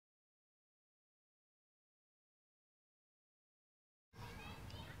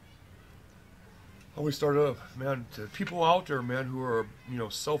always start up, man, to people out there, man, who are,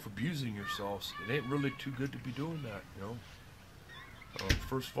 self-abusing yourselves. It ain't really too good to be doing that.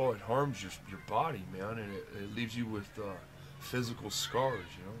 First of all, it harms your body, man, and it leaves you with physical scars.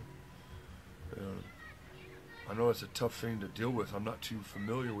 I know it's a tough thing to deal with. I'm not too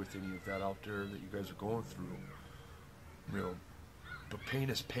familiar with any of that out there that you guys are going through. But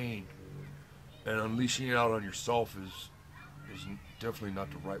pain is pain, and unleashing it out on yourself is definitely not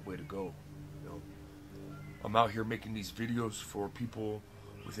the right way to go. I'm out here making these videos for people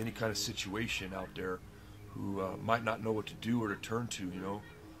with any kind of situation out there who might not know what to do or to turn to.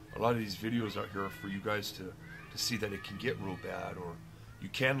 A lot of these videos out here are for you guys to see that it can get real bad, or you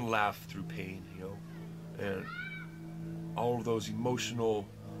can laugh through pain. And all of those emotional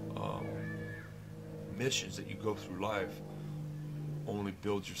missions that you go through life only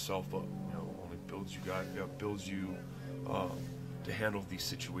builds yourself up. Only builds you to handle these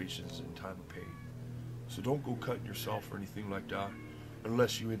situations in time of pain. So don't go cutting yourself or anything like that,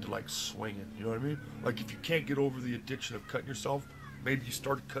 unless you're into like swinging. You know what I mean? Like if you can't get over the addiction of cutting yourself, maybe you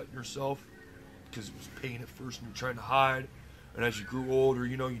started cutting yourself because it was pain at first and you're trying to hide. And as you grew older,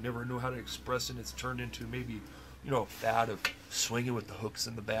 you never knew how to express it. It's turned into maybe, a fad of swinging with the hooks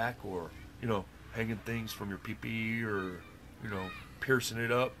in the back, or, hanging things from your pee-pee, or, piercing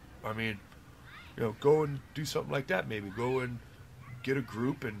it up. I mean, go and do something like that. Maybe go and get a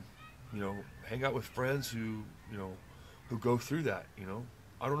group and, hang out with friends who go through that.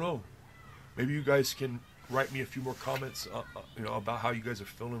 I don't know. Maybe you guys can write me a few more comments, about how you guys are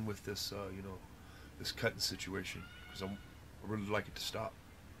feeling with this, this cutting situation, because I really like it to stop.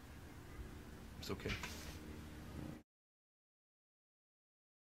 It's okay.